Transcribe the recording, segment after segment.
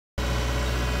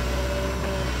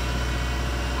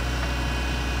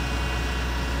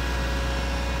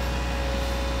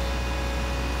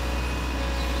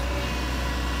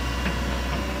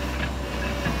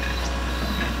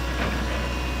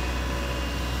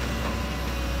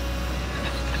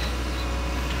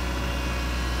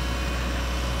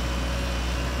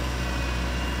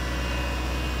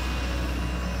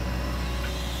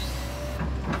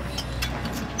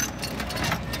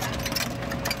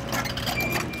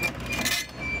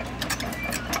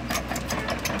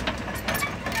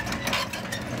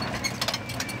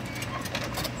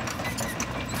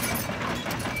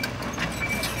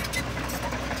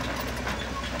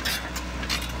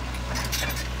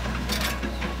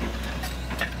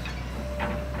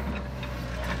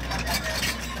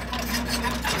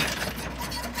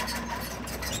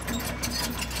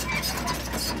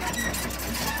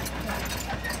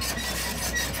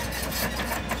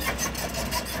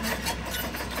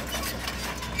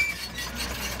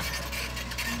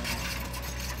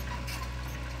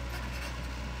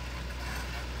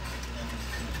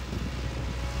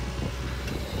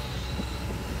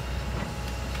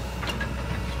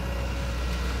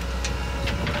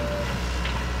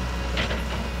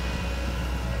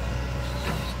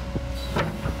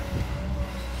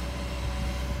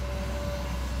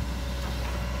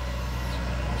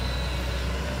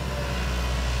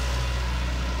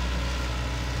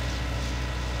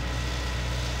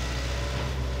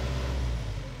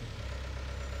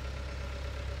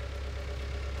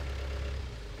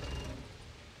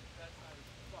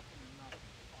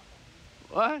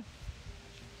What?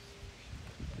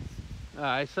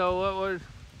 Alright, so what was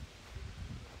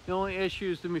the only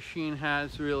issues the machine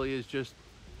has really is just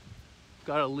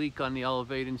got a leak on the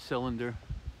elevating cylinder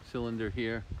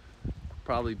here.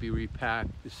 Probably be repacked.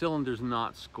 The cylinder's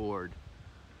not scored,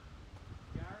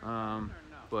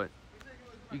 but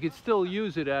you could still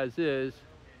use it as is.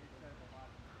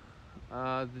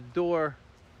 The door,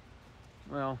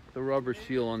 well, the rubber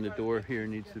seal on the door here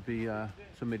needs to be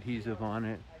some adhesive on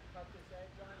it.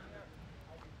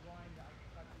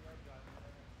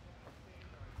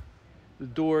 The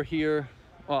door here,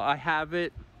 well, I have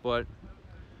it, but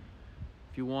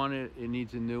if you want it, it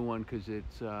needs a new one because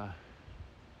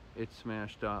it's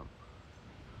smashed up.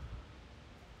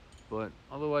 But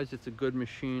otherwise, it's a good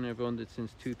machine. I've owned it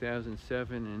since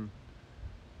 2007, and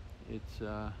it's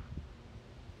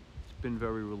been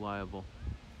very reliable.